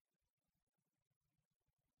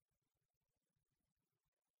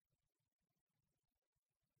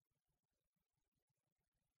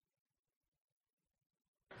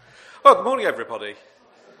Well, good morning, everybody.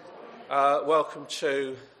 Welcome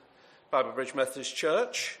to Bible Bridge Methodist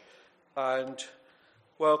Church, and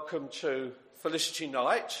welcome to Felicity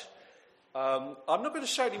Knight. I'm not going to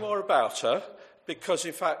say any more about her, because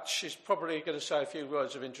in fact she's probably going to say a few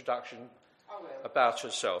words of introduction about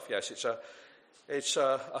herself. Yes, it's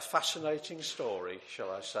a fascinating story, shall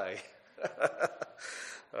I say.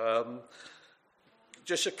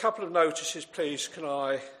 Just a couple of notices, please, can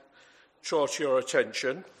I draw to your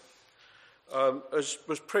attention. As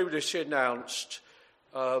was previously announced,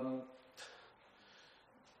 on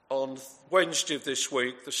Wednesday of this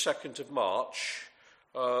week, the 2nd of March,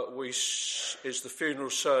 is the funeral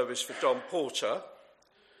service for Don Porter.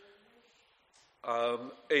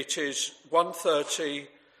 It is 1:30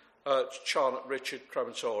 at Charnock Richard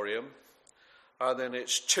Crematorium, and then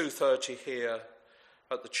it's 2:30 here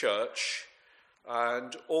at the church,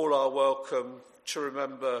 and all are welcome to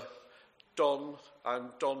remember Don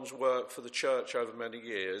and Don's work for the church over many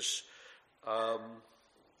years.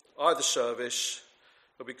 Either service,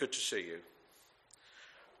 it'll be good to see you.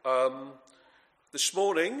 This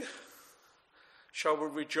morning, shall we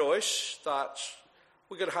rejoice that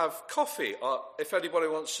we're going to have coffee. If anybody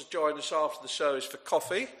wants to join us after the service for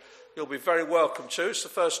coffee, you'll be very welcome to. It's the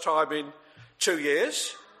first time in 2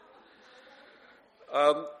 years.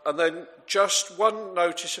 And then just one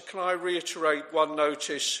notice, can I reiterate one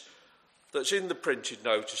notice that's in the printed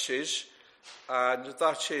notices, and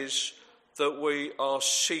that is that we are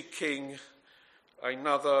seeking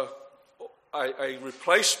a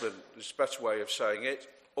replacement, is a better way of saying it,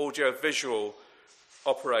 audio-visual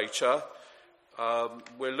operator.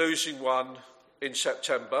 We're losing one in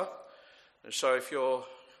September, and so if you're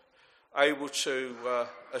able to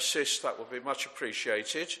assist, that would be much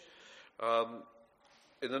appreciated.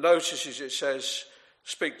 In the notices it says,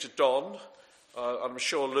 speak to Don. I'm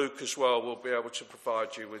sure Luke as well will be able to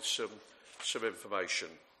provide you with some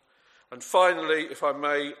information. And finally, if I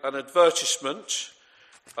may, an advertisement.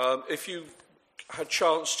 If you had a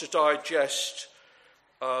chance to digest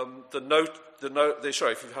if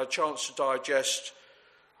you've had a chance to digest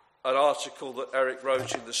an article that Eric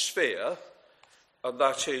wrote in The Sphere, and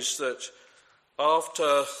that is that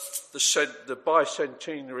after the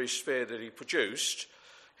bicentenary Sphere that he produced,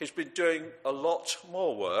 he's been doing a lot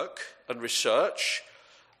more work and research,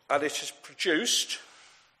 and it has produced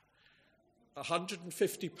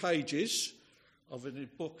 150 pages of a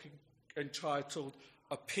book entitled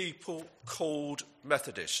A People Called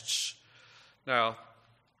Methodists. Now,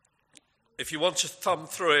 if you want to thumb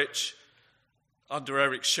through it under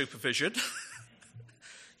Eric's supervision,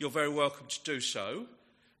 you're very welcome to do so.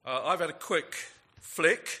 I've had a quick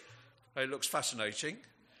flick. It looks fascinating.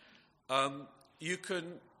 You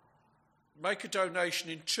can make a donation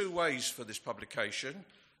in two ways for this publication.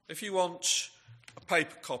 If you want a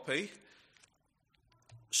paper copy,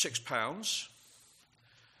 £6.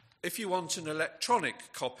 If you want an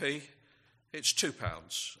electronic copy, it's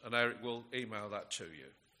 £2, and Eric will email that to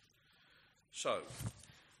you. So,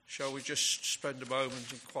 shall we just spend a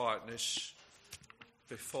moment in quietness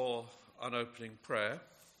before an opening prayer?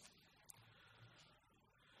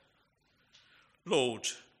 Lord,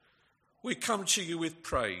 we come to you with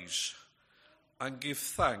praise and give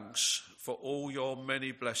thanks for all your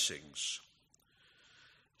many blessings.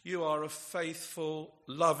 You are a faithful,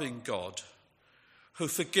 loving God who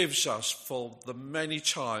forgives us for the many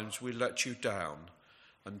times we let you down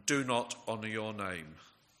and do not honour your name.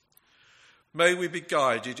 May we be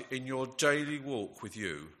guided in your daily walk with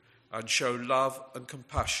you and show love and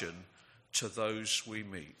compassion to those we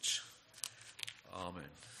meet. Amen.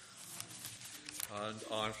 And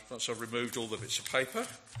once I've removed all the bits of paper,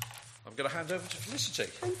 I'm going to hand over to Felicity.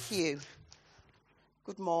 Thank you.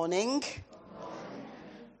 Good morning.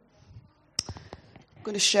 I'm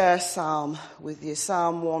going to share a psalm with you,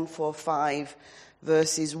 Psalm 145,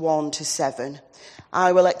 verses 1 to 7.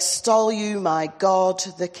 I will extol you, my God,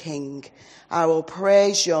 the King. I will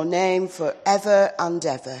praise your name forever and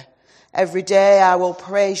ever. Every day I will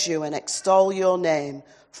praise you and extol your name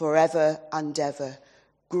forever and ever.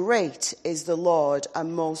 Great is the Lord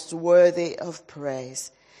and most worthy of praise.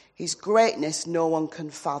 His greatness no one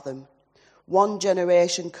can fathom. One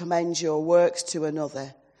generation commends your works to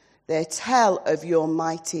another. They tell of your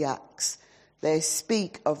mighty acts. They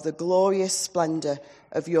speak of the glorious splendour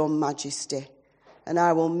of your majesty. And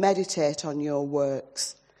I will meditate on your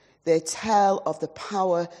works. They tell of the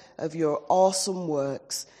power of your awesome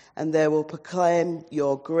works, and they will proclaim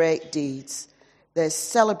your great deeds. They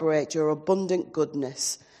celebrate your abundant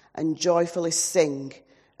goodness and joyfully sing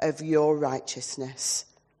of your righteousness.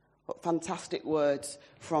 But fantastic words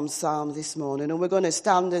from Psalm this morning. And we're going to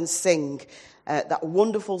stand and sing that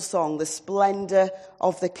wonderful song, The Splendour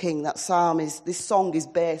of the King. This song is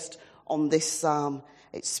based on this psalm.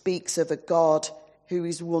 It speaks of a God who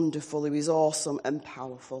is wonderful, who is awesome and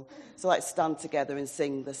powerful. So let's stand together and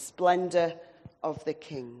sing The Splendour of the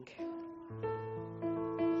King.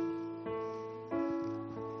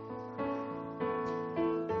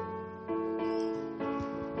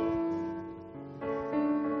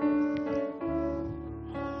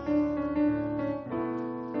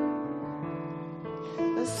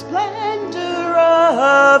 The splendor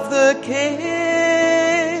of the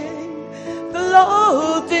King,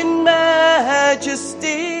 clothed in majesty,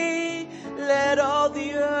 let all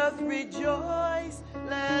the earth rejoice,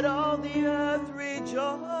 let all the earth rejoice.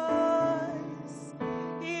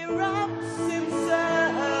 He wraps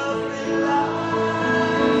himself in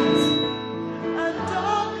light, and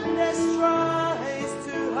darkness tries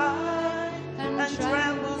to hide, and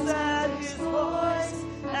trembles at his voice,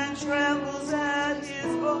 and trembles at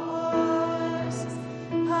his voice.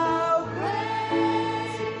 How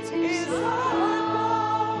great is our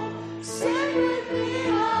God? Sing with me,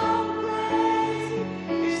 how great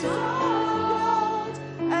is our God?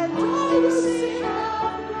 And all will sing,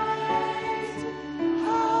 how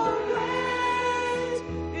great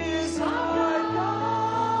is our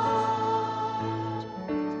God.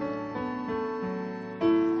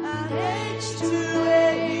 And age to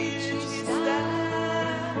age he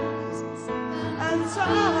stands, and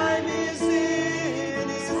time is in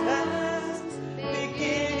his hands,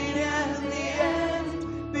 beginning and the end,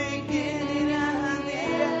 beginning and the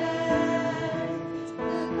end.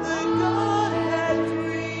 The Godhead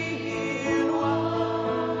three in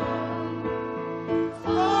one,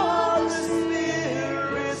 Father,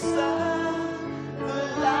 Spirit, Son, the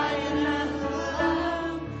Lion and the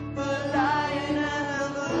Lamb, the Lion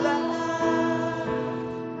and the Lamb.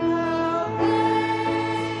 How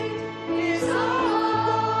great is our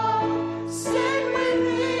God? Sing with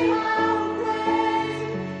me, how great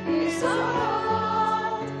is our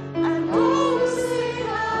God? And all will sing,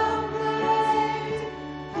 how great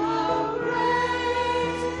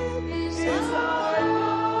is our God.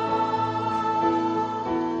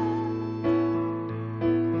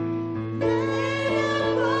 Name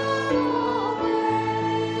above all names,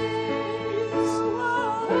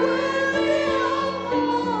 worthy of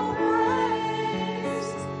all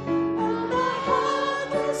praise, and the heart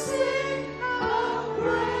will sing, how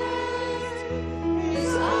great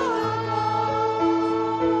is our God.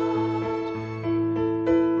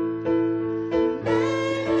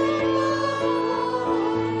 Name above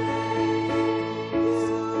all names,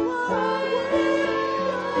 worthy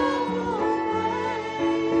of all praise,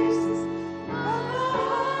 and the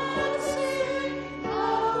heart will sing,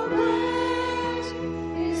 how great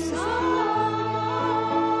is our God.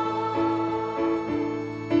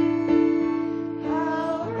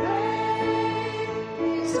 How great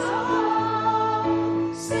is our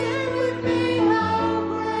God? Sing with me, how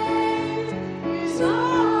great is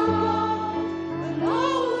our God? And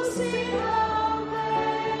all will sing, how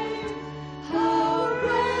great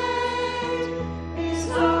is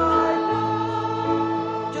our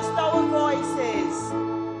God. Just our voices.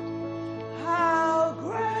 How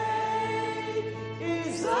great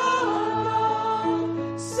is our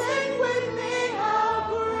God? Sing with me, how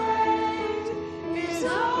great is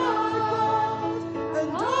our God? And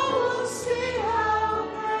all will sing, how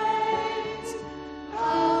great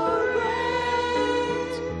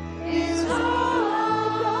is our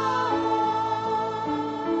God.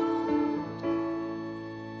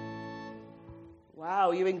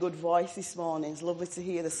 Wow, you're in good voice this morning. It's lovely to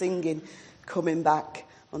hear the singing coming back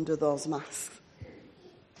under those masks.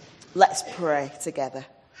 Let's pray together.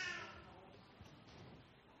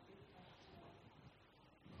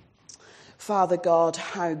 Father God,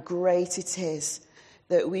 how great it is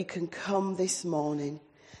that we can come this morning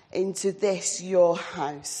into this, your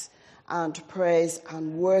house, and praise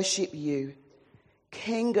and worship you,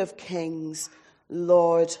 King of kings,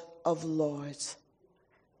 Lord of lords,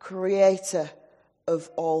 Creator of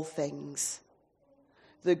all things,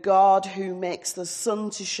 the God who makes the sun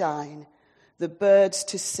to shine, the birds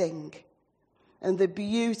to sing, and the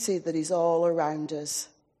beauty that is all around us.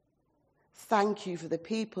 Thank you for the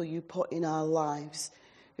people you put in our lives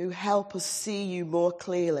who help us see you more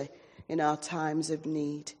clearly in our times of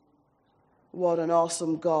need. What an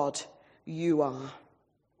awesome God you are.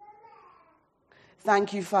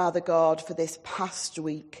 Thank you, Father God, for this past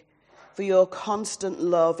week, for your constant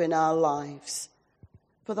love in our lives,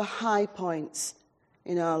 for the high points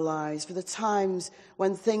in our lives, for the times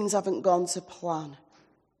when things haven't gone to plan.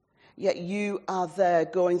 yet you are there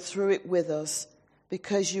going through it with us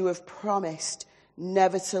because you have promised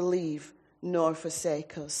never to leave nor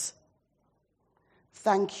forsake us.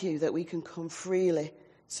 Thank you that we can come freely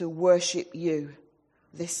to worship you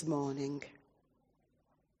this morning.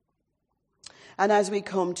 And as we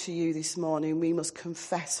come to you this morning, we must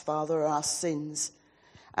confess, Father, our sins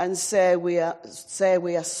and say we are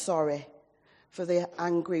sorry for the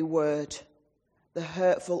angry word, the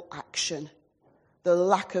hurtful action, the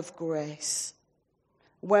lack of grace,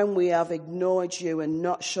 when we have ignored you and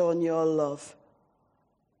not shown your love,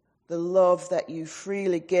 the love that you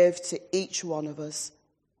freely give to each one of us.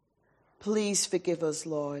 Please forgive us,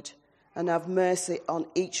 Lord, and have mercy on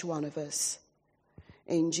each one of us.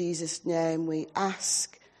 In Jesus' name we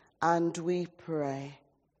ask and we pray.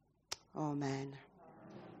 Amen.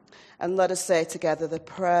 And let us say together the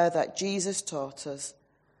prayer that Jesus taught us.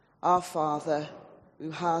 Our Father,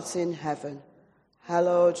 who art in heaven,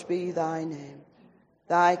 hallowed be thy name.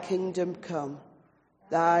 Thy kingdom come,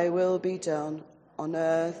 thy will be done on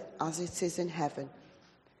earth as it is in heaven.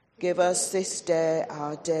 Give us this day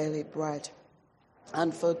our daily bread,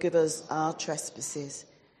 and forgive us our trespasses,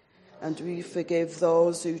 and we forgive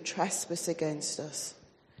those who trespass against us.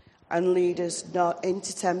 And lead us not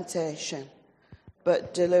into temptation,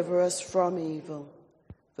 but deliver us from evil.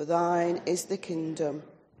 For thine is the kingdom,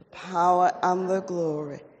 the power and the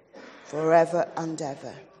glory, forever and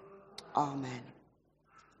ever. Amen.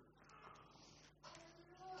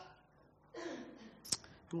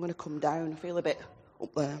 I'm going to come down. I feel a bit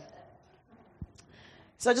up there.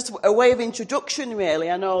 So just a way of introduction, really.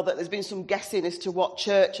 I know that there's been some guessing as to what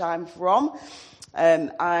church I'm from.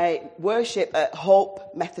 I worship at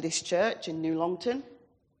Hope Methodist Church in New Longton.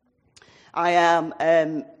 I am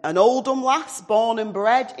an Oldham lass, born and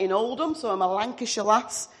bred in Oldham, so I'm a Lancashire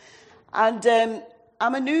lass. And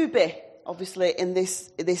I'm a newbie, obviously, in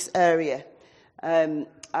this area.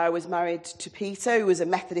 I was married to Peter, who was a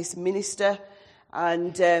Methodist minister,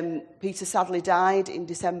 and Peter sadly died in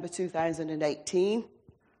December 2018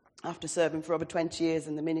 after serving for over 20 years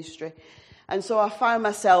in the ministry. And so I found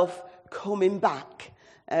myself coming back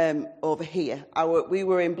over here. We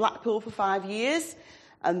were in Blackpool for 5 years,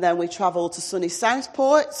 and then we travelled to sunny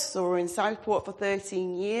Southport. So we were in Southport for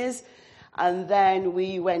 13 years. And then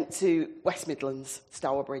we went to West Midlands,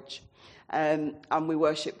 Stourbridge, and we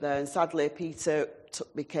worshipped there. And sadly, Peter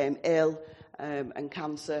became ill, and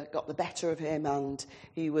cancer got the better of him, and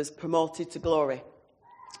he was promoted to glory.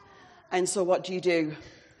 And so what do?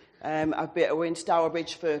 I've been in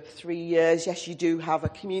Stourbridge for 3 years. Yes, you do have a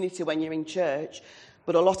community when you're in church,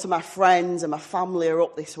 but a lot of my friends and my family are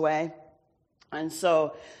up this way. And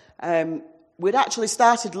so we'd actually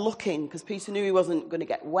started looking, because Peter knew he wasn't going to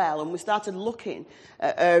get well, and we started looking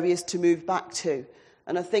at areas to move back to.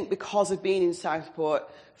 And I think because of being in Southport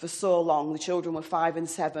for so long, the children were 5 and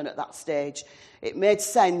 7 at that stage, it made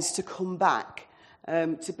sense to come back,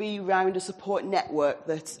 to be around a support network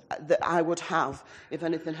that I would have if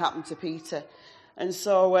anything happened to Peter. And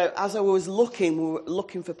so as I was looking, we were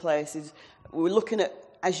looking for places. We were looking at,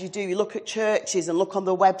 as you do, you look at churches and look on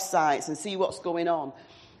the websites and see what's going on.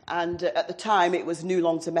 And at the time, it was New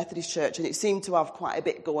Longton Methodist Church, and it seemed to have quite a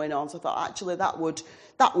bit going on. So I thought, actually, that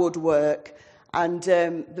would work. And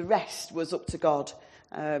the rest was up to God.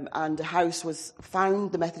 And a house was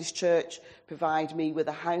found. The Methodist Church provided me with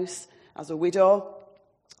a house as a widow.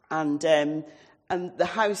 And the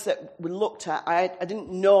house that we looked at, I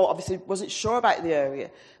didn't know, obviously wasn't sure about the area,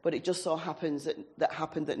 but it just so happens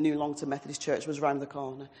that New Longton Methodist Church was round the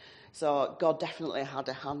corner. So God definitely had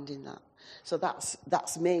a hand in that. So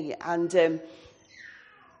that's me. And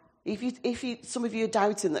if you some of you are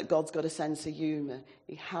doubting that God's got a sense of humour,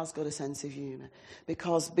 he has got a sense of humour.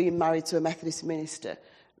 Because being married to a Methodist minister,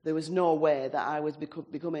 there was no way that I was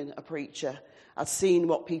becoming a preacher. I'd seen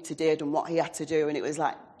what Peter did and what he had to do, and it was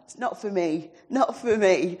like, it's not for me.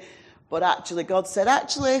 But actually, God said,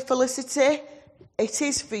 Felicity, it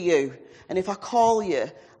is for you. And if I call you,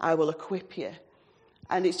 I will equip you.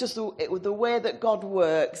 And it's just the way that God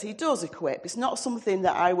works. He does equip. It's not something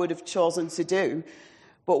that I would have chosen to do.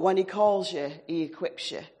 But when he calls you, he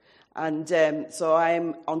equips you. And so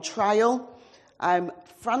I'm on trial. I'm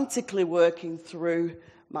frantically working through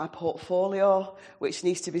my portfolio, which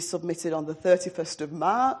needs to be submitted on the 31st of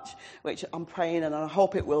March, which I'm praying and I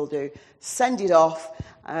hope it will do. Send it off,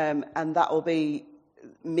 and that will be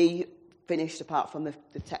me finished, apart from the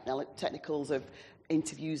technicals of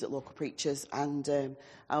interviews at local preachers, and that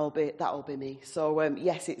will be me. So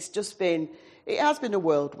yes, it has been a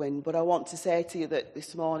whirlwind, but I want to say to you that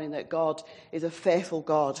this morning that God is a faithful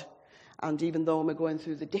God, and even though we're going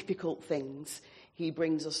through the difficult things, he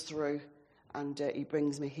brings us through. and he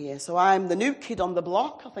brings me here. So I'm the new kid on the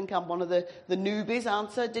block. I think I'm one of the newbies,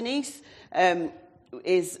 aren't I? Denise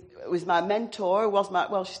was my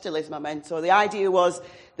mentor, she still is my mentor. The idea was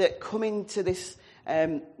that coming to this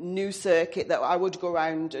new circuit that I would go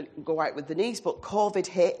around and go out with Denise, but COVID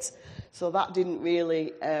hit, so that didn't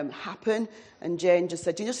really happen. And Jane just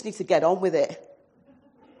said, you just need to get on with it.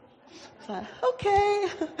 Like, okay,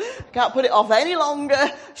 can't put it off any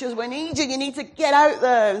longer. She goes, we need you need to get out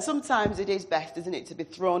there. And sometimes it is best, isn't it, to be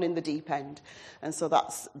thrown in the deep end. And so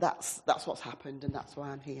that's what's happened, and that's why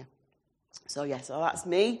I'm here. So that's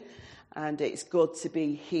me, and it's good to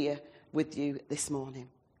be here with you this morning.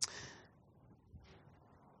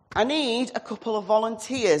 I need a couple of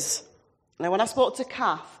volunteers. Now, when I spoke to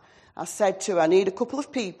Kath, I said to her, I need a couple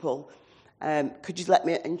of people. Could you let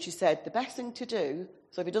me? And she said, the best thing to do,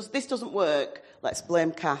 so if this doesn't work, let's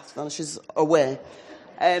blame Kath, and she's away.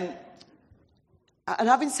 And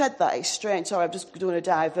having said that, it's strange. Sorry, I'm just doing a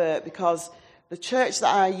divert, because the church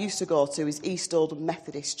that I used to go to is East Oldham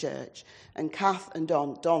Methodist Church. And Kath and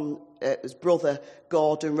Don, his brother,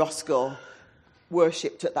 Gordon Roscoe,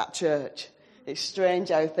 worshipped at that church. It's strange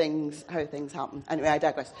how things happen. Anyway, I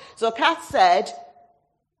digress. So Kath said,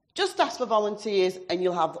 just ask for volunteers and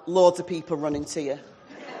you'll have loads of people running to you.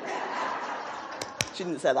 She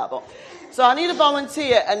didn't say that, but... So I need a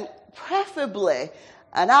volunteer, and preferably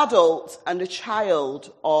an adult and a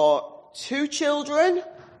child, or 2 children,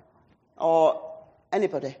 or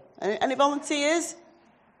anybody. Any volunteers?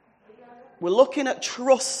 We're looking at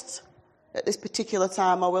trust at this particular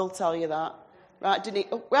time, I will tell you that. Right, Denise?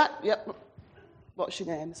 Oh, right, yep. What's your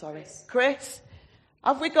name? Sorry. Chris?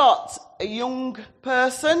 Have we got a young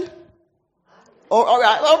person? Oh, all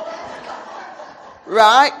right. Oh.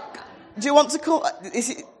 Right. Do you want to come? Is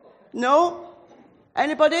it? No?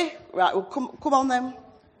 Anybody? Right, well, come on then.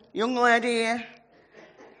 Young lady here.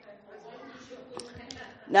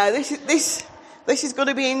 Now, this is going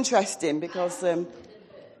to be interesting, because... How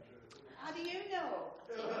do you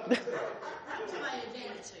know?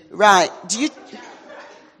 Right.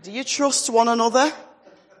 Do you trust one another?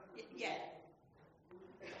 Yeah.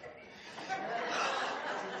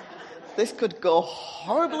 This could go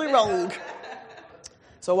horribly wrong.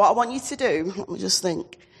 So what I want you to do, let me just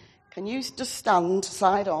think. Can you just stand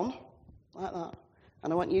side on, like that?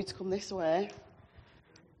 And I want you to come this way.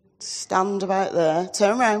 Stand about there.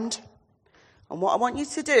 Turn around. And what I want you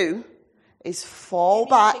to do is fall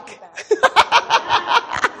back.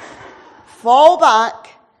 Fall back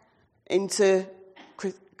into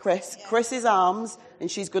Chris's arms,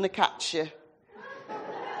 and she's going to catch you.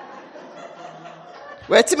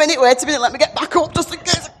 Wait a minute. Let me get back up just in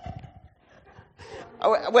case.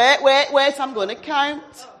 Wait. I'm going to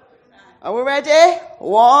count. Are we ready?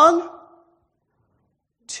 1,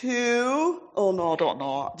 2. Oh, no, I don't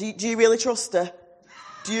know. Do you really trust her?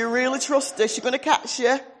 Do you really trust her? She's going to catch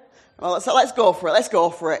you. Well, let's go for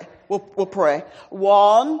it. We'll pray.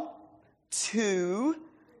 1, 2,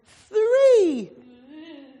 3.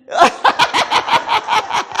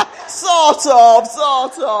 Sort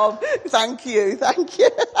of. Thank you.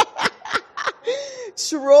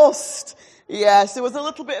 Trust. Yes, there was a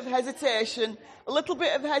little bit of hesitation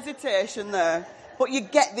there. But you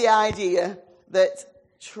get the idea that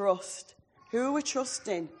trust. Who are we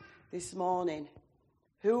trusting this morning?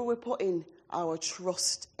 Who are we putting our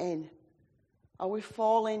trust in? Are we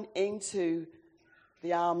falling into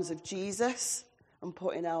the arms of Jesus and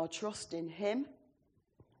putting our trust in him?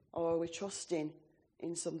 Or are we trusting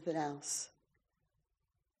in something else?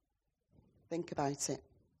 Think about it.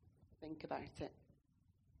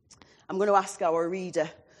 I'm going to ask our reader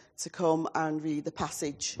to come and read the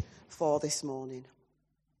passage for this morning.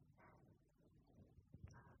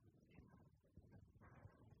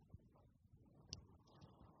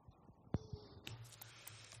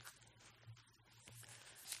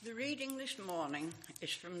 The reading this morning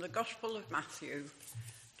is from the Gospel of Matthew,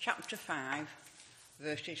 chapter 5,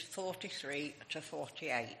 verses 43 to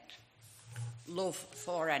 48. Love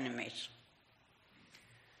for enemies.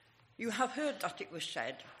 You have heard that it was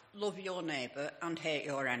said, love your neighbour and hate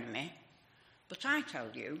your enemy. But I tell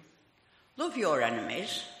you, love your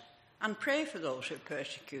enemies and pray for those who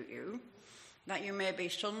persecute you, that you may be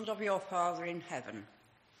sons of your Father in heaven.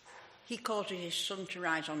 He causes his sun to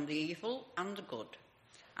rise on the evil and the good,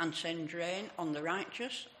 and sends rain on the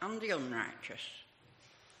righteous and the unrighteous.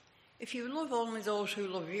 If you love only those who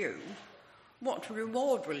love you, what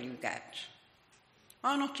reward will you get?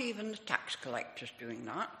 Are not even the tax collectors doing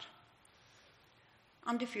that?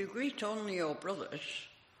 And if you greet only your brothers,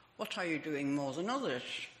 what are you doing more than others?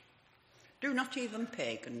 Do not even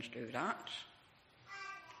pagans do that?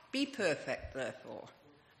 Be perfect, therefore,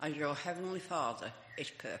 as your heavenly Father is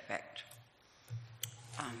perfect.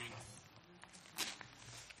 Amen.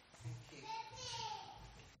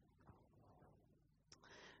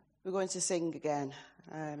 We're going to sing again.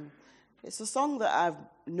 It's a song that I've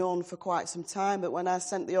known for quite some time, but when I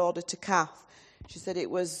sent the order to Kath, she said it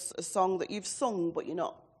was a song that you've sung, but you're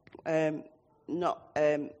not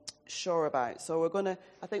sure about. So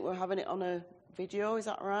I think we're having it on a video, is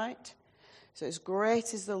that right? So it's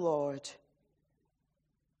Great is the Lord.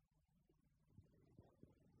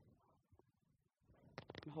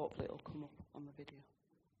 And hopefully it'll come up on the video.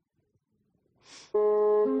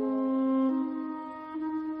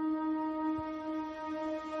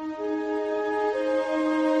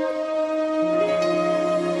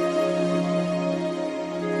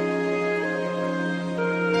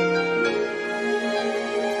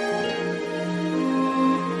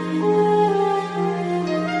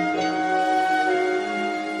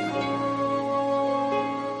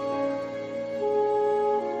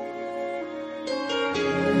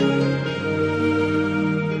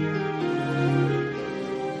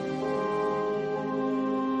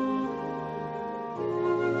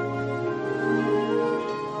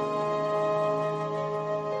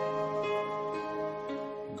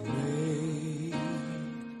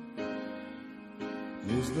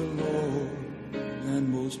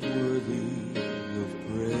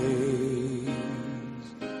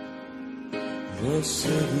 The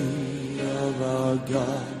city of our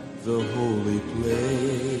God, the holy place,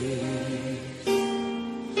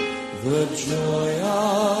 the joy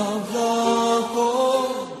of the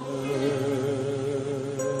whole earth.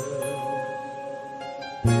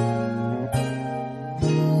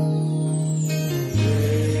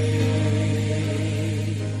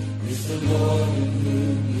 Great is the Lord in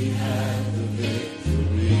whom we have the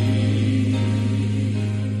victory.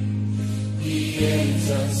 He aids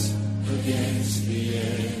us against the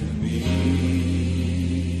enemy.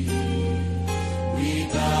 We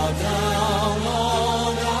bow down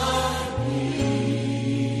on our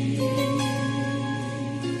knees.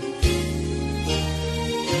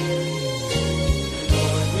 And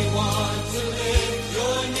Lord, we want to lift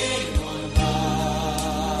your name on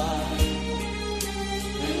high.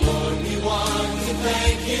 And Lord, we want to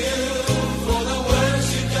thank you for the works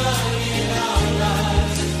you've done in our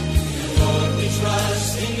lives. And Lord, we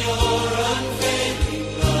trust in your unfailing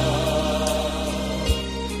love.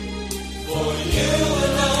 For you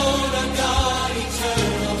alone are God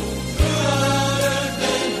eternal, throughout earth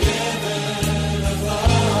and heaven above.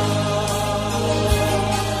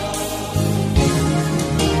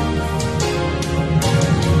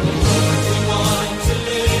 Lord, we want to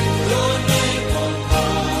lift your name on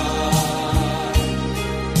high.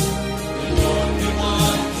 And Lord, we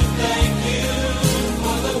want to thank you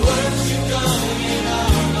for the works you've done in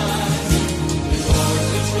our lives. And Lord,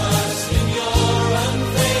 we trust in your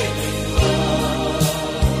unfailing love.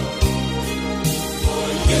 For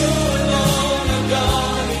you alone are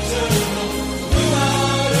God eternal,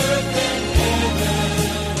 throughout earth and heaven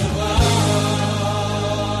above.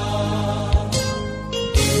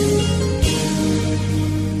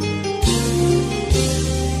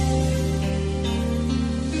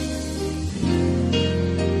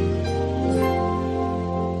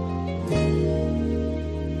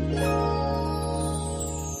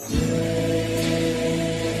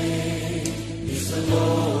 Is the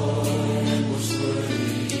Lord and most worthy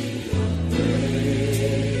of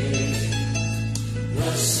praise.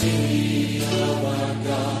 The city of our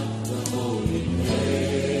God, the holy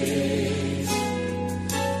place.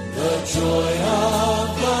 The joy of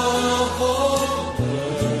the whole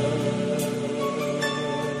earth.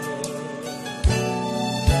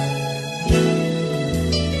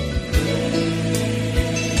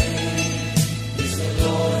 Is the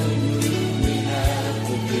Lord in whom we have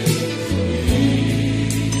the victory.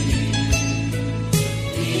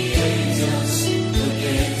 He aids us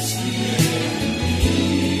against the enemy.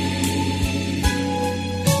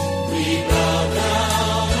 We bow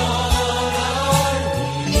down on our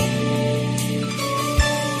knees.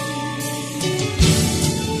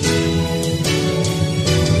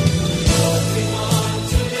 Lord, we want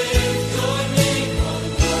to lift your name on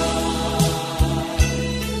high.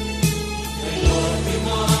 And Lord, we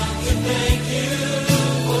want to thank you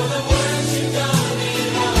for the works you've done in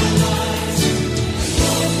our lives. And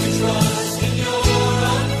Lord, we trust in your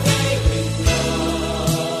unfailing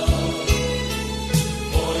love.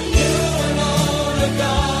 For you alone are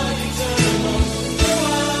God eternal,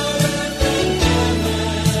 throughout earth and heaven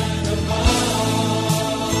above.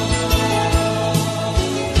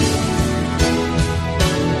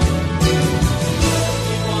 Lord,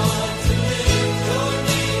 we want to lift your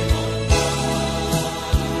name on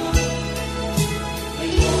high.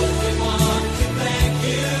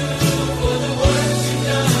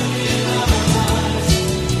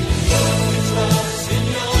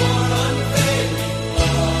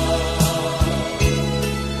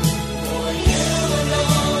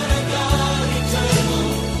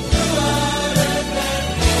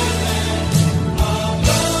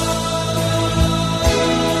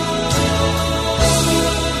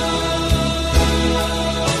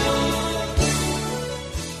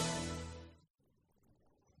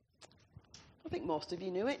 think most of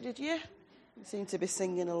you knew it, did you? You seem to be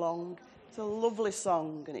singing along. It's a lovely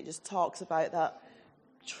song, and it just talks about that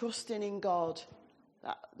trusting in God,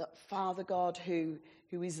 that Father God who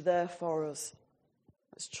is there for us.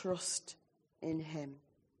 Let's trust in him.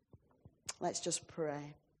 Let's just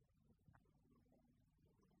pray.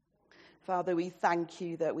 Father, we thank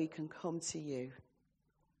you that we can come to you.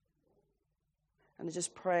 And I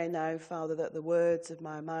just pray now, Father, that the words of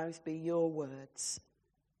my mouth be your words.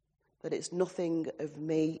 That it's nothing of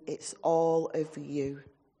me, it's all of you.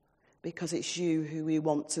 Because it's you who we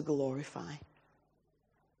want to glorify.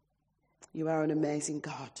 You are an amazing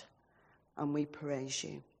God, and we praise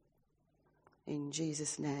you. In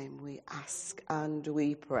Jesus' name we ask and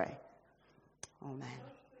we pray. Amen.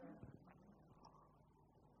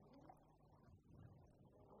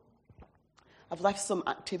 I've left some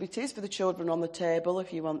activities for the children on the table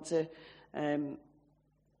if you want to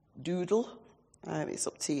doodle. It's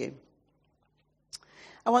up to you.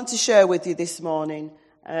 I want to share with you this morning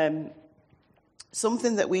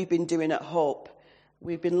something that we've been doing at Hope.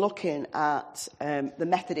 We've been looking at the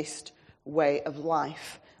Methodist way of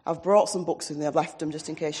life. I've brought some books in there. I've left them just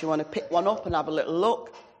in case you want to pick one up and have a little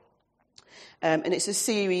look. And it's a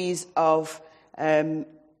series of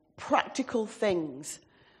practical things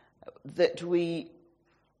that we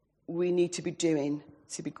need to be doing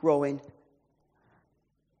to be growing.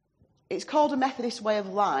 It's called a Methodist way of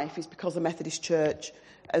life. It's because the Methodist Church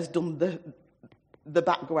has done the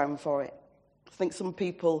background for it. I think some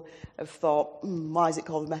people have thought, why is it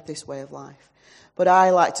called the Methodist way of life? But I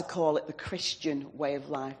like to call it the Christian way of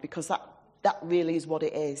life, because that really is what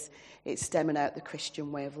it is. It's stemming out the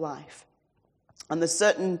Christian way of life. And there's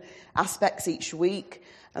certain aspects each week,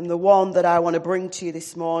 and the one that I want to bring to you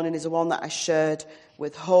this morning is the one that I shared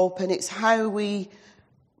with Hope, and it's how we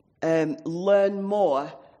learn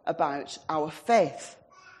more about our faith.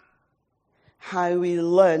 How we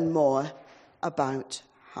learn more about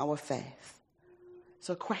our faith.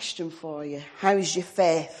 So a question for you. How is your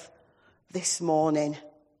faith this morning?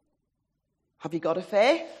 Have you got a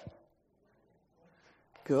faith?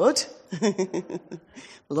 Good.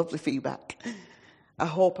 Lovely feedback. I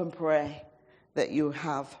hope and pray that you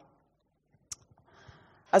have.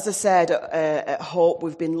 As I said, at Hope,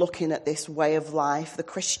 we've been looking at this way of life, the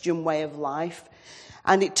Christian way of life,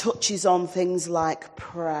 and it touches on things like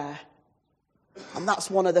prayer. And that's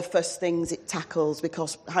one of the first things it tackles,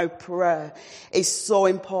 because how prayer is so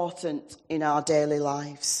important in our daily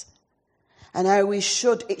lives. And how it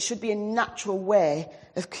should be a natural way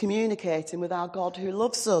of communicating with our God who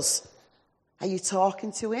loves us. Are you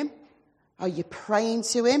talking to him? Are you praying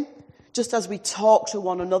to him? Just as we talk to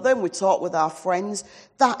one another and we talk with our friends,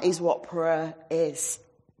 that is what prayer is.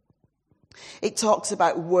 It talks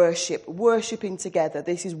about worship, worshipping together.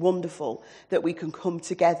 This is wonderful that we can come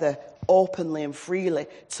together openly and freely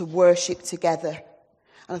to worship together.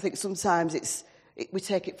 And I think sometimes we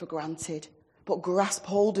take it for granted, but grasp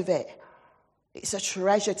hold of it. It's a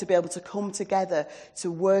treasure to be able to come together, to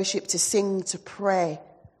worship, to sing, to pray.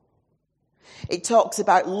 It talks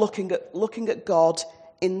about looking at God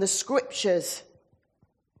in the scriptures.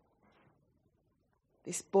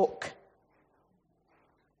 This book.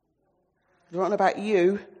 I don't know about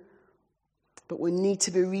you, but we need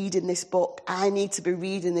to be reading this book. I need to be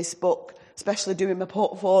reading this book, especially doing my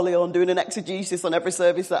portfolio and doing an exegesis on every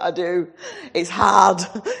service that I do. It's hard,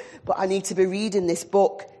 but I need to be reading this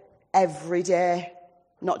book every day,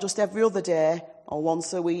 not just every other day or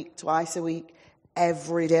once a week, twice a week,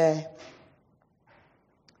 every day.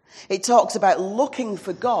 It talks about looking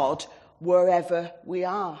for God wherever we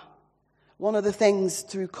are. One of the things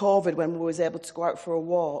through COVID when we was able to go out for a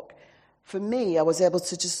walk, for me, I was able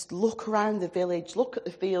to just look around the village, look at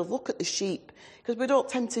the field, look at the sheep, because we don't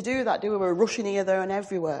tend to do that, do we? We're rushing here, there and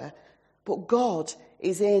everywhere. But God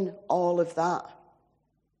is in all of that.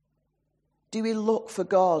 Do we look for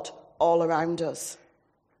God all around us?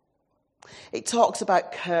 It talks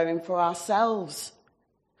about caring for ourselves.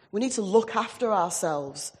 We need to look after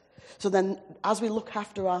ourselves. So then, as we look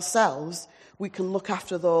after ourselves, we can look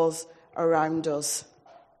after those around us.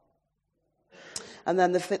 And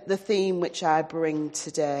then the theme which I bring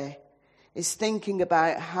today is thinking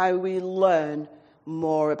about how we learn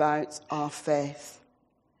more about our faith.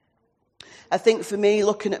 I think for me,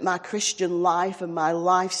 looking at my Christian life and my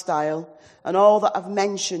lifestyle and all that I've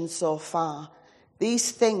mentioned so far,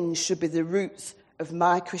 these things should be the roots of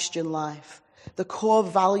my Christian life, the core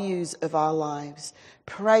values of our lives,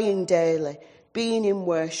 praying daily, being in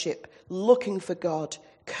worship, looking for God,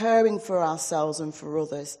 caring for ourselves and for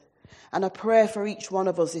others. And I pray for each one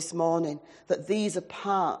of us this morning that these are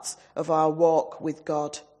parts of our walk with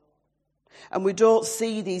God. And we don't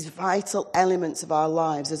see these vital elements of our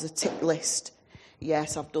lives as a tick list.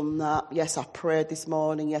 Yes, I've done that. Yes, I've prayed this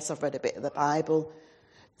morning. Yes, I've read a bit of the Bible.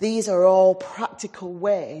 These are all practical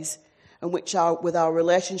ways in which with our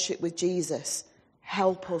relationship with Jesus,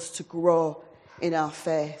 help us to grow in our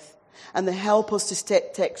faith. And they help us to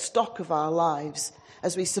take stock of our lives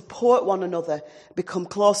as we support one another, become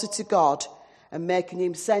closer to God and making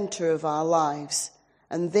him centre of our lives.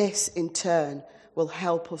 And this, in turn, will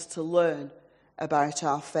help us to learn about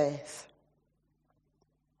our faith.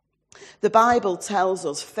 The Bible tells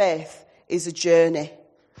us faith is a journey,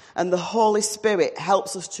 and the Holy Spirit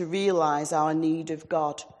helps us to realise our need of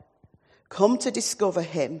God, come to discover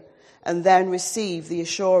him, and then receive the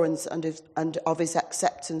assurance and of his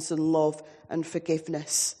acceptance and love and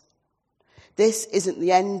forgiveness. This isn't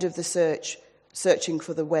the end of the searching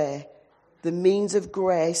for the way. The means of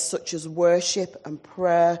grace, such as worship and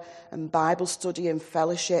prayer and Bible study and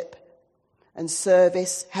fellowship and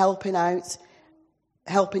service, helping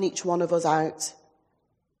each one of us out,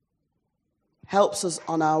 helps us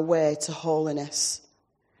on our way to holiness,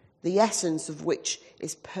 the essence of which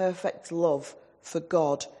is perfect love for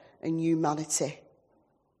God and humanity.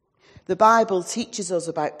 The Bible teaches us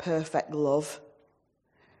about perfect love,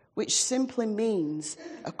 which simply means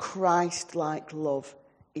a Christ-like love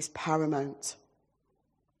is paramount.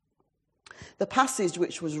 The passage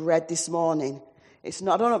which was read this morning, I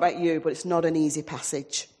don't know about you, but it's not an easy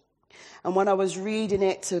passage. And when I was reading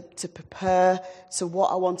it to prepare to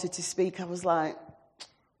what I wanted to speak, I was like,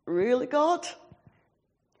 really, God?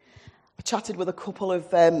 I chatted with a couple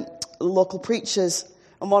of local preachers,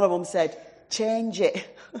 and one of them said, change it.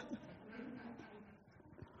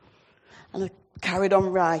 And I carried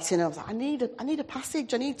on writing. I was like, I need a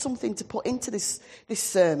passage. I need something to put into this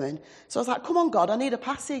sermon. So I was like, come on, God, I need a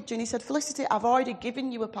passage. And he said, Felicity, I've already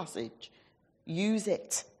given you a passage. Use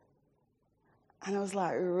it. And I was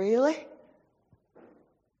like, really?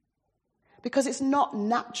 Because it's not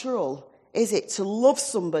natural, is it, to love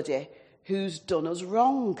somebody who's done us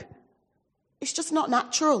wrong. It's just not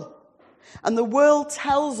natural. And the world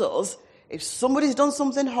tells us, if somebody's done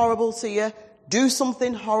something horrible to you, do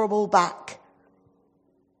something horrible back.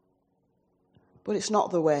 But it's not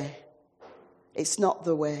the way. It's not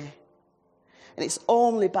the way. And it's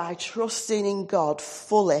only by trusting in God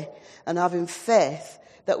fully and having faith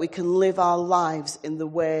that we can live our lives in the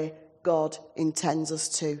way God intends us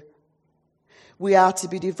to. We are to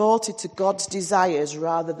be devoted to God's desires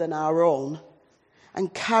rather than our own,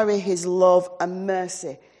 and carry his love and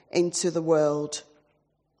mercy into the world.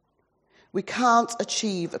 We can't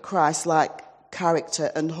achieve a Christ-like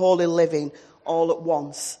character and holy living all at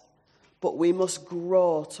once, but we must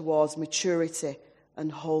grow towards maturity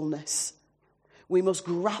and wholeness. We must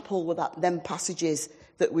grapple with them passages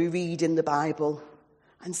that we read in the Bible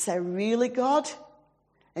and say, really, God?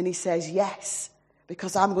 And he says, yes,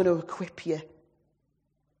 because I'm going to equip you.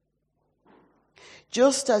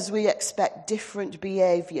 Just as we expect different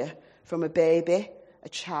behaviour from a baby, a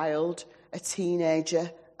child, a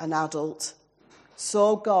teenager, an adult,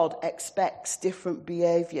 so God expects different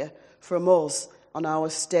behaviour from us on our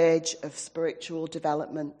stage of spiritual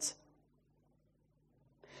development.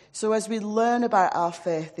 So as we learn about our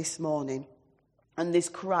faith this morning and this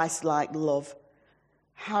Christ-like love,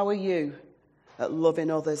 how are you at loving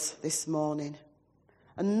others this morning?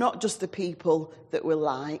 And not just the people that we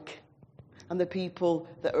like and the people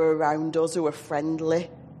that are around us who are friendly,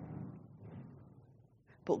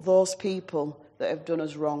 but those people that have done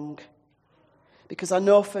us wrong. Because I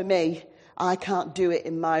know for me, I can't do it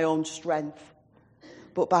in my own strength,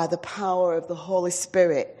 but by the power of the Holy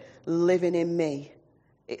Spirit living in me,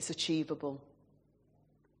 it's achievable.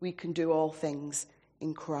 We can do all things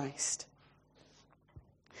in Christ.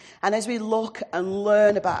 And as we look and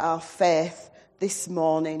learn about our faith this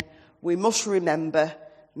morning, we must remember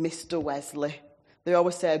Mr. Wesley. They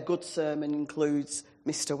always say a good sermon includes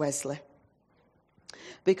Mr. Wesley,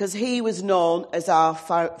 because he was known as our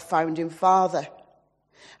founding father.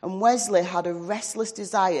 And Wesley had a restless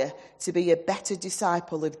desire to be a better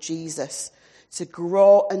disciple of Jesus, to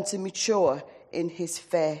grow and to mature in his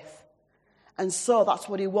faith. And so that's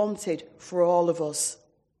what he wanted for all of us.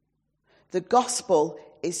 The gospel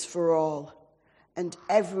is for all, and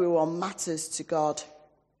everyone matters to God.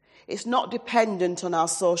 It's not dependent on our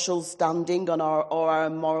social standing or our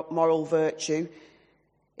moral virtue.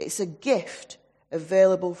 It's a gift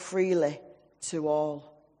available freely to all.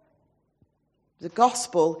 The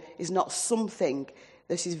gospel is not something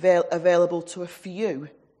that is available to a few,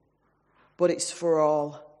 but it's for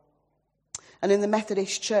all. And in the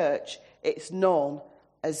Methodist Church, it's known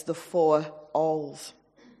as the 4 alls.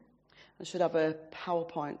 I should have a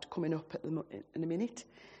PowerPoint coming up in a minute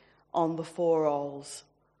on the 4 alls.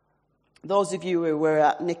 Those of you who were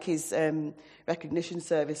at Nikki's recognition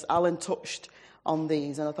service, Alan touched on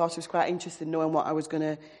these, and I thought it was quite interesting knowing what I was going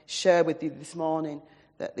to share with you this morning,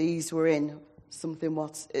 that these were in something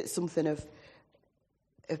of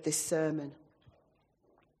this sermon.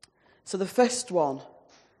 So the first one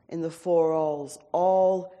in the 4 alls,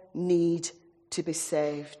 all need to be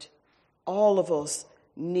saved. All of us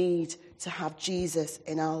need to have Jesus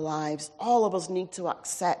in our lives. All of us need to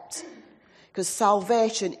accept, because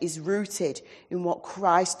salvation is rooted in what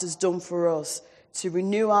Christ has done for us to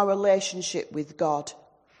renew our relationship with God,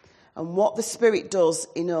 and what the Spirit does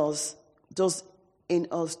in us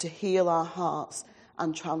to heal our hearts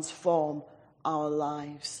and transform our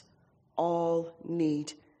lives. All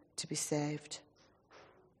need to be saved.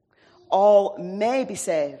 All may be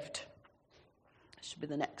saved. That should be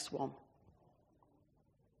the next one.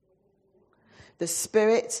 The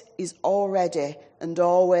Spirit is already and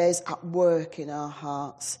always at work in our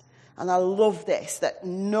hearts. And I love this, that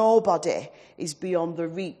nobody is beyond the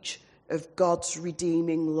reach of God's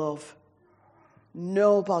redeeming love.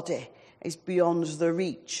 Nobody is beyond the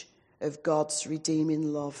reach of God's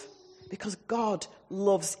redeeming love. Because God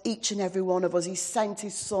loves each and every one of us. He sent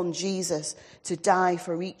his Son, Jesus, to die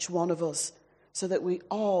for each one of us so that we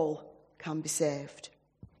all can be saved.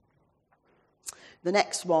 The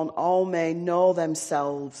next one, all may know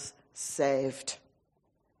themselves saved.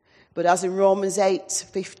 But as in Romans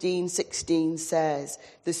 8:15-16 says,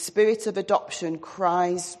 the Spirit of adoption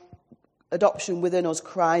within us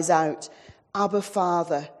cries out, Abba,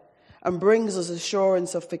 Father, and brings us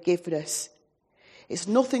assurance of forgiveness. It's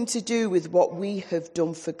nothing to do with what we have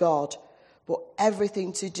done for God, but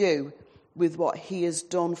everything to do with what he has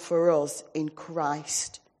done for us in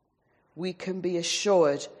Christ. We can be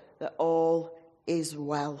assured that all is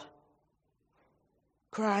well.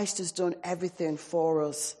 Christ has done everything for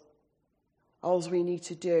us. All we need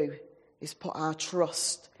to do is put our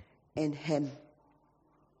trust in him.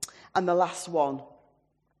 And the last one,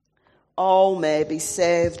 all may be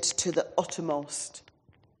saved to the uttermost.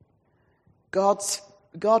 God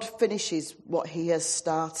finishes what he has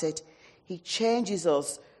started. He changes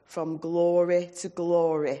us from glory to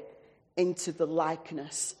glory into the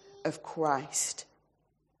likeness of Christ.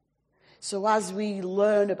 So as we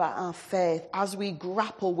learn about our faith, as we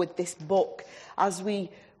grapple with this book, as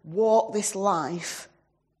we walk this life,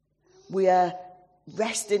 we are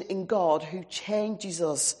resting in God who changes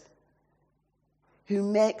us, who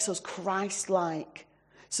makes us Christ-like,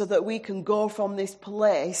 so that we can go from this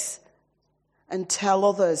place and tell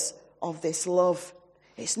others of this love.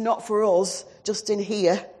 It's not for us, just in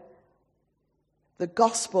here. The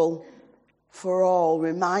gospel for all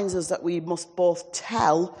reminds us that we must both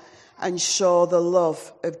tell and show the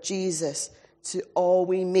love of Jesus to all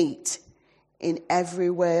we meet in every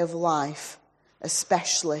way of life,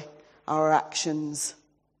 especially our actions.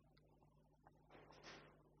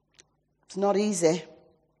 It's not easy.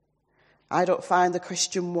 I don't find the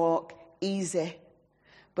Christian walk easy,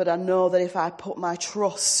 but I know that if I put my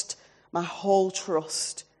trust, my whole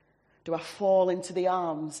trust, do I fall into the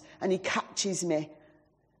arms and he catches me?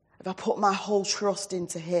 If I put my whole trust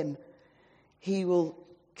into him, he will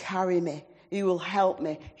carry me, he will help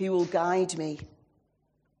me, he will guide me.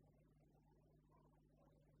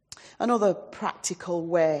 Another practical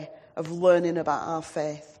way of learning about our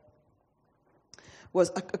faith was,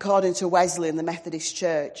 according to Wesley in the Methodist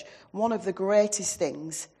Church, one of the greatest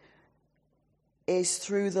things is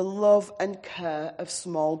through the love and care of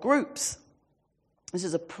small groups. This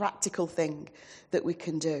is a practical thing that we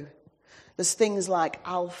can do. There's things like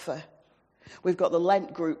Alpha. We've got the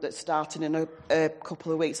Lent group that's starting in a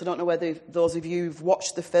couple of weeks. I don't know whether those of you who've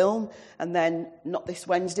watched the film, and then not this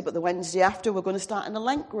Wednesday, but the Wednesday after, we're going to start in a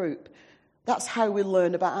Lent group. That's how we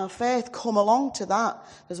learn about our faith. Come along to that.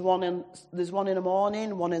 There's one in the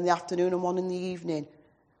morning, one in the afternoon, and one in the evening.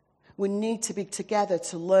 We need to be together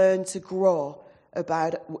to learn to grow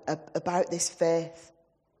about this faith.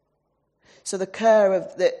 So the care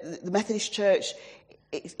of the Methodist Church,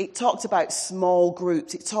 it talks about small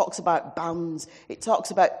groups, it talks about bands, it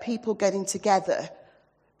talks about people getting together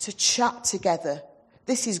to chat together.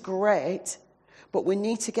 This is great, but we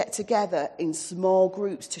need to get together in small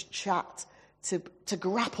groups to chat, to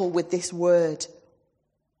grapple with this word.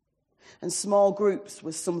 And small groups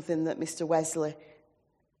was something that Mr. Wesley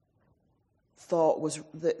thought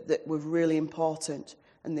that were really important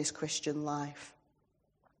in this Christian life.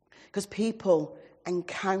 Because people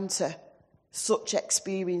encounter such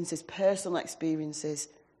experiences, personal experiences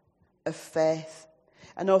of faith.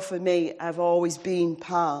 I know for me, I've always been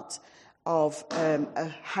part of a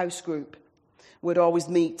house group. We'd always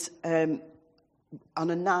meet on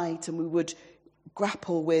a night, and we would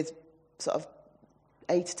grapple with sort of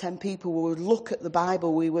 8 to 10 people. We would look at the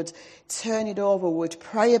Bible, we would turn it over, we would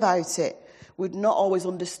pray about it. We'd not always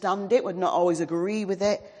understand it, we'd not always agree with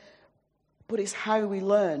it, but it's how we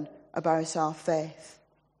learn about our faith.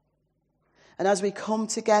 And as we come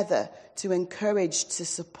together to encourage, to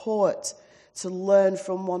support, to learn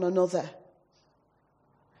from one another.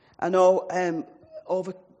 I know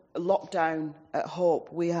over lockdown at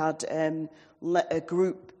Hope, we had a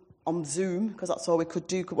group on Zoom, because that's all we could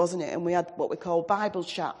do, wasn't it? And we had what we call Bible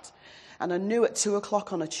chat. And I knew at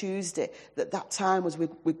 2:00 on a Tuesday that time was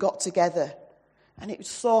we got together. And it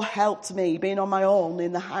so helped me, being on my own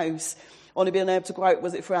in the house, only being able to go out,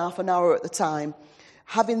 was it for half an hour at the time?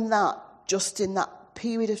 Having that, just in that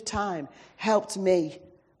period of time, helped me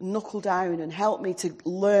knuckle down and helped me to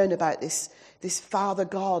learn about this Father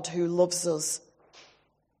God who loves us.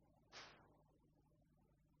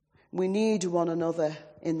 We need one another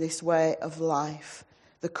in this way of life,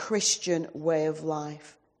 the Christian way of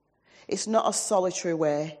life. It's not a solitary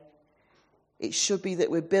way. It should be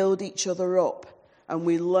that we build each other up and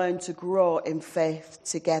we learn to grow in faith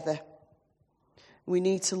together. We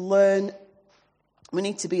need to learn. We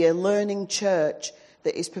need to be a learning church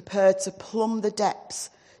that is prepared to plumb the depths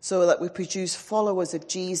so that we produce followers of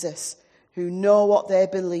Jesus who know what they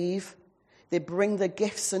believe. They bring their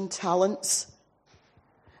gifts and talents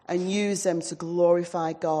and use them to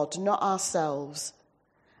glorify God, not ourselves,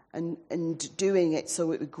 and doing it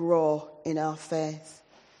so that we grow in our faith.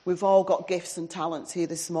 We've all got gifts and talents here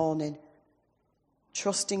this morning.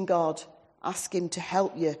 Trust in God. Ask him to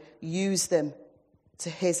help you use them to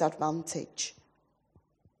his advantage.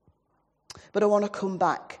 But I want to come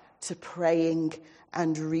back to praying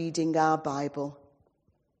and reading our Bible.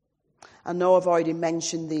 I know I've already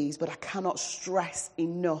mentioned these, but I cannot stress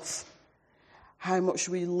enough how much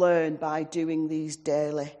we learn by doing these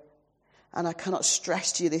daily. And I cannot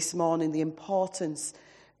stress to you this morning the importance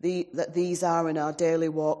that these are in our daily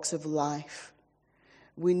walks of life.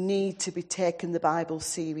 We need to be taking the Bible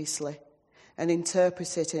seriously and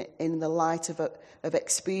interpret it in the light of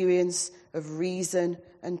experience, of reason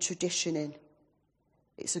and traditioning.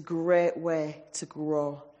 It's a great way to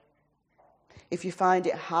grow. If you find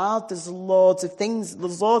it hard, there's loads of things,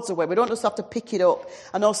 there's loads of ways. We don't just have to pick it up.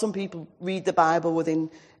 I know some people read the Bible within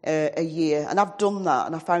a year, and I've done that,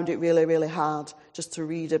 and I found it really, really hard just to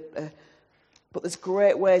read but there's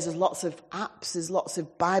great ways. There's lots of apps, there's lots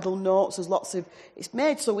of Bible notes, it's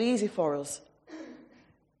made so easy for us.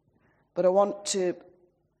 But I want to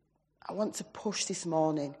push this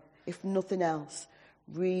morning, if nothing else,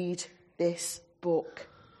 read this book.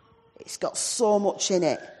 It's got so much in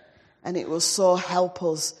it, and it will so help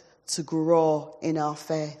us to grow in our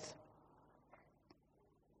faith.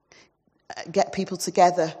 Get people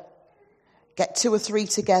together. Get 2 or 3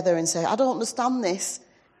 together and say, I don't understand this.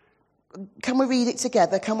 Can we read it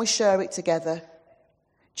together? Can we share it together?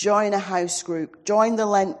 Join a house group. Join the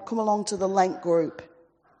Lent. Come along to the Lent group.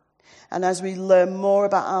 And as we learn more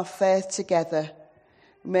about our faith together,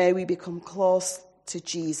 may we become close to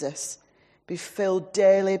Jesus, be filled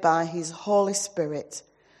daily by his Holy Spirit,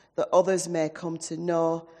 that others may come to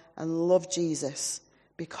know and love Jesus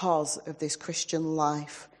because of this Christian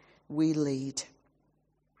life we lead.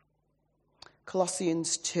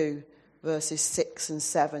 Colossians 2, verses 6 and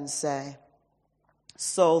 7 say,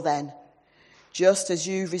 So then, just as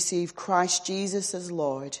you've received Christ Jesus as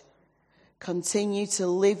Lord, continue to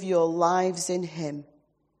live your lives in him,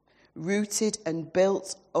 rooted and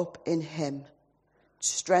built up in him,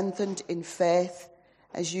 strengthened in faith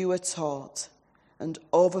as you were taught, and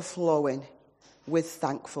overflowing with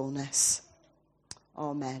thankfulness.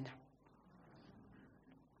 Amen.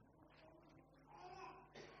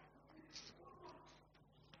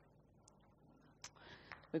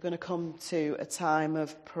 We're going to come to a time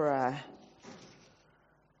of prayer.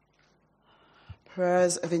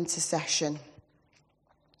 Prayers of intercession.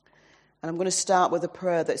 And I'm going to start with a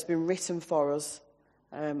prayer that's been written for us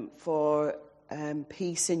for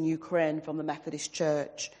peace in Ukraine from the Methodist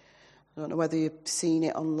Church. I don't know whether you've seen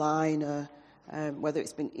it online or whether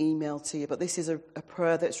it's been emailed to you, but this is a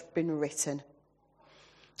prayer that's been written.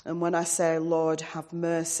 And when I say, Lord, have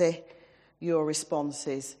mercy, your response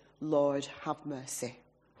is, Lord, have mercy.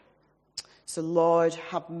 So, Lord,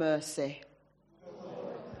 have mercy. Lord,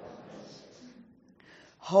 have mercy.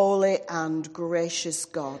 Holy and gracious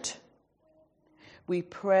God, we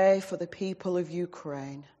pray for the people of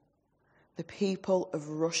Ukraine, the people of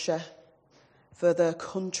Russia, for their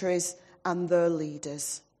countries and their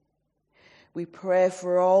leaders. We pray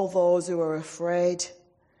for all those who are afraid,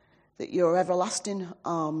 that your everlasting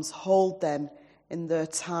arms hold them in their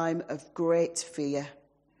time of great fear.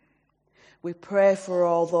 We pray for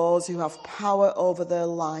all those who have power over their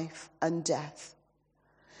life and death,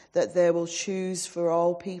 that they will choose for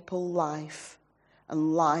all people life,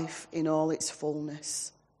 and life in all its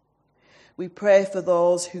fullness. We pray for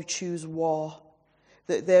those who choose war,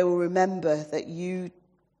 that they will remember that you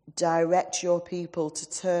direct your people to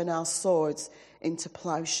turn our swords into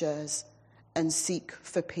plowshares and seek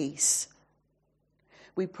for peace.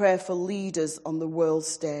 We pray for leaders on the world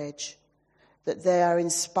stage, that they are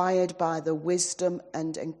inspired by the wisdom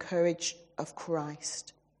and encourage of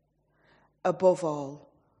Christ. Above all,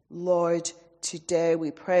 Lord, today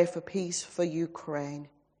we pray for peace for Ukraine.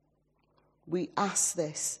 We ask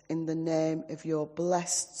this in the name of your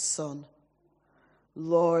blessed Son.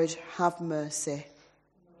 Lord, have mercy.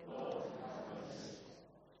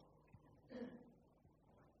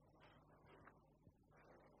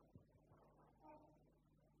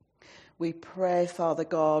 We pray, Father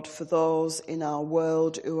God, for those in our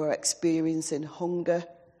world who are experiencing hunger,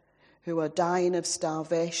 who are dying of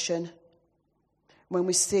starvation. When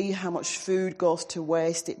we see how much food goes to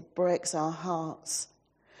waste, it breaks our hearts.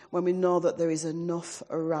 When we know that there is enough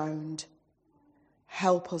around,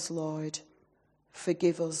 help us, Lord.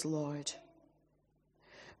 Forgive us, Lord.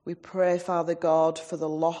 We pray, Father God, for the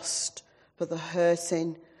lost, for the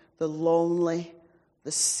hurting, the lonely,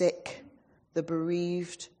 the sick, the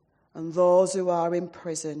bereaved, and those who are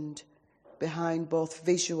imprisoned behind both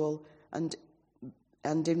visual and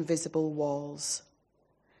invisible walls.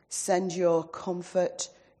 Send your comfort,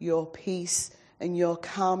 your peace, and your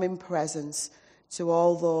calming presence to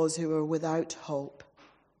all those who are without hope.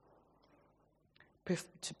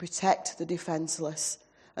 To protect the defenseless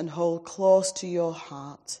and hold close to your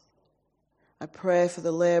heart. I pray for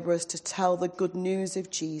the labourers to tell the good news of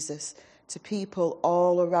Jesus to people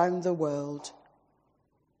all around the world.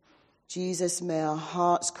 Jesus, may our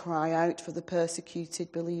hearts cry out for the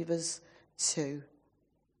persecuted believers too.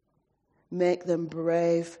 Make them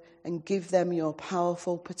brave and give them your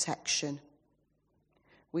powerful protection.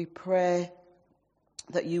 We pray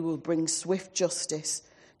that you will bring swift justice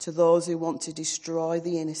to those who want to destroy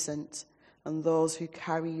the innocent and those who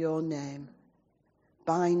carry your name.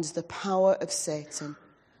 Bind the power of Satan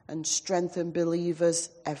and strengthen believers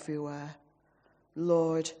everywhere.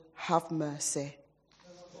 Lord, have mercy.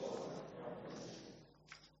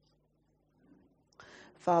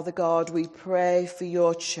 Father God, we pray for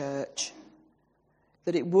your church,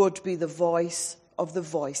 that it would be the voice of the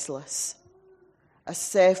voiceless, a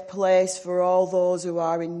safe place for all those who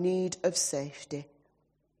are in need of safety,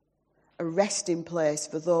 a resting place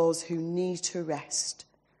for those who need to rest,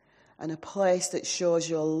 and a place that shows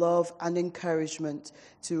your love and encouragement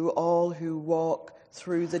to all who walk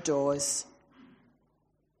through the doors.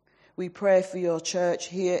 We pray for your church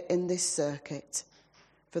here in this circuit,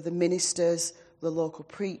 for the ministers, the local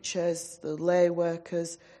preachers, the lay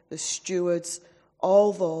workers, the stewards,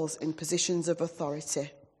 all those in positions of authority,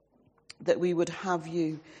 that we would have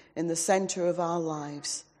you in the centre of our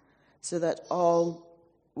lives, so that all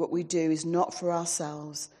what we do is not for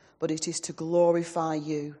ourselves, but it is to glorify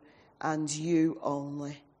you and you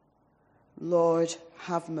only. Lord,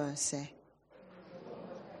 have mercy.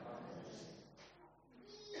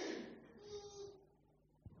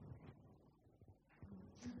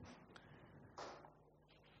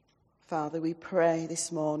 Father, we pray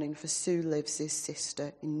this morning for Sue Lives's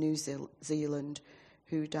sister in New Zealand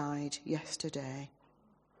who died yesterday.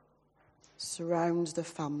 Surround the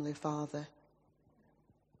family, Father.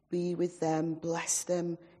 Be with them, bless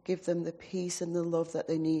them, give them the peace and the love that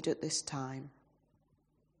they need at this time.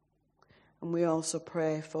 And we also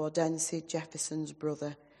pray for Dency Jefferson's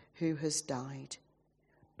brother who has died.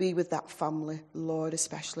 Be with that family, Lord,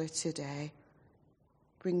 especially today.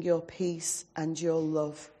 Bring your peace and your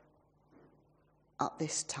love at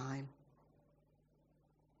this time.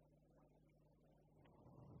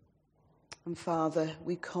 And Father,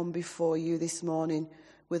 we come before you this morning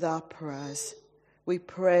with our prayers. We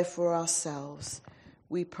pray for ourselves.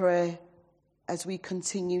 We pray as we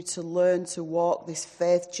continue to learn to walk this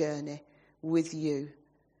faith journey with you.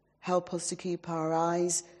 Help us to keep our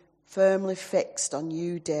eyes firmly fixed on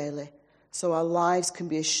you daily, so our lives can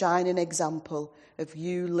be a shining example of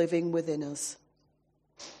you living within us.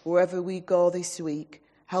 Wherever we go this week,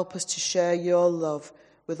 help us to share your love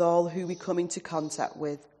with all who we come into contact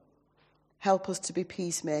with. Help us to be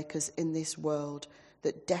peacemakers in this world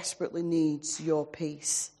that desperately needs your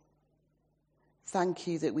peace. Thank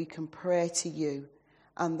you that we can pray to you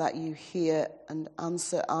and that you hear and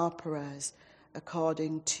answer our prayers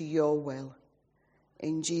according to your will.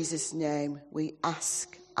 In Jesus' name we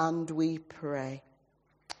ask and we pray.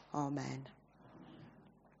 Amen.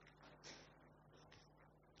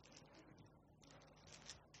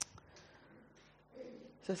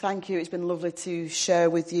 So thank you. It's been lovely to share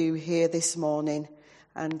with you here this morning.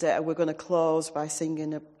 And we're going to close by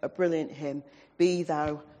singing a brilliant hymn, Be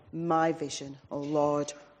Thou My Vision, O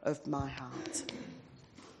Lord of my heart.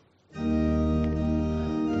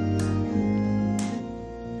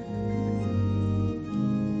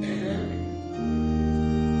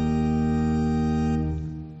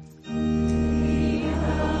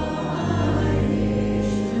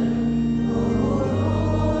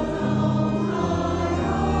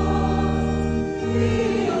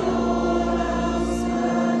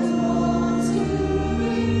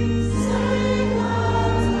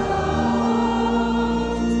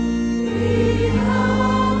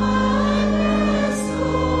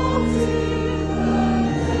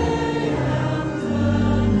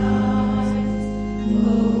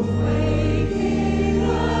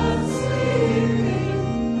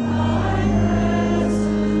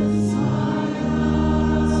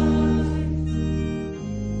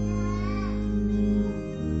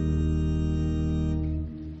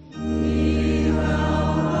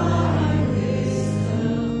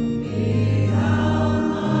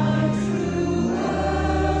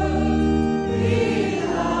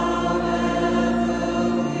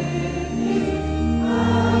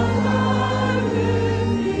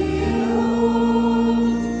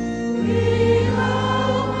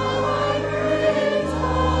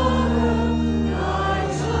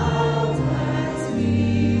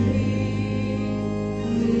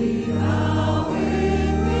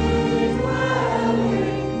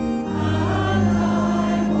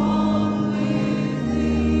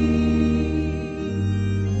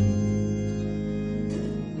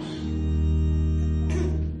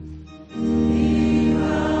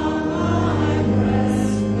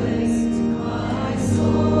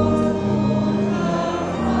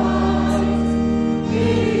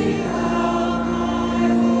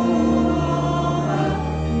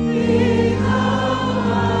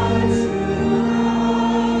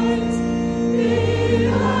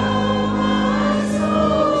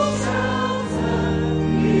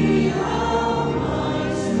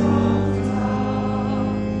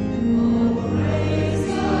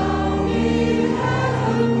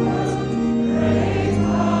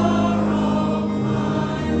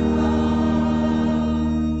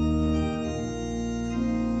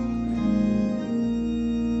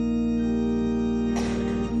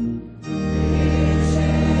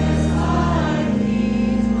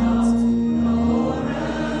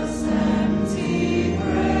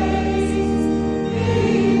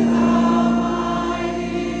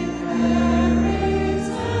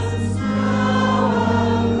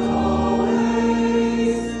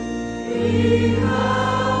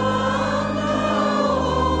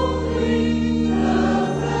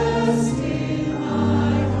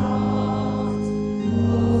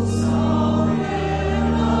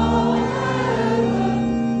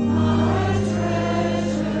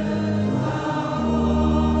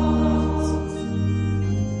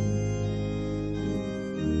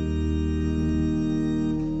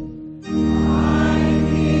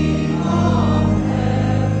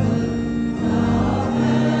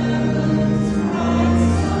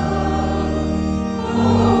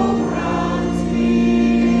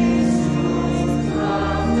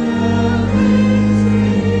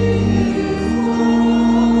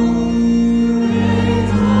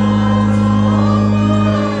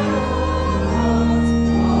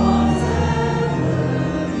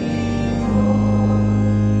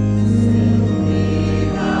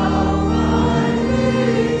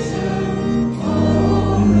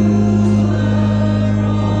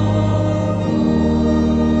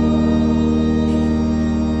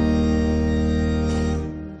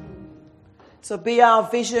 So be our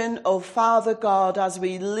vision, O Father God, as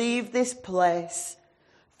we leave this place.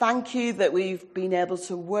 Thank you that we've been able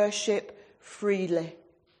to worship freely.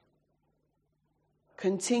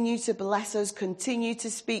 Continue to bless us, continue to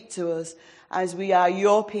speak to us as we are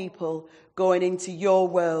your people going into your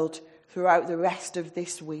world throughout the rest of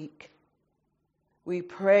this week. We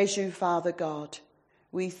praise you, Father God.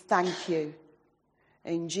 We thank you.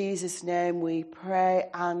 In Jesus' name we pray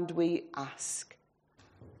and we ask.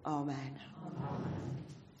 Amen. Amen.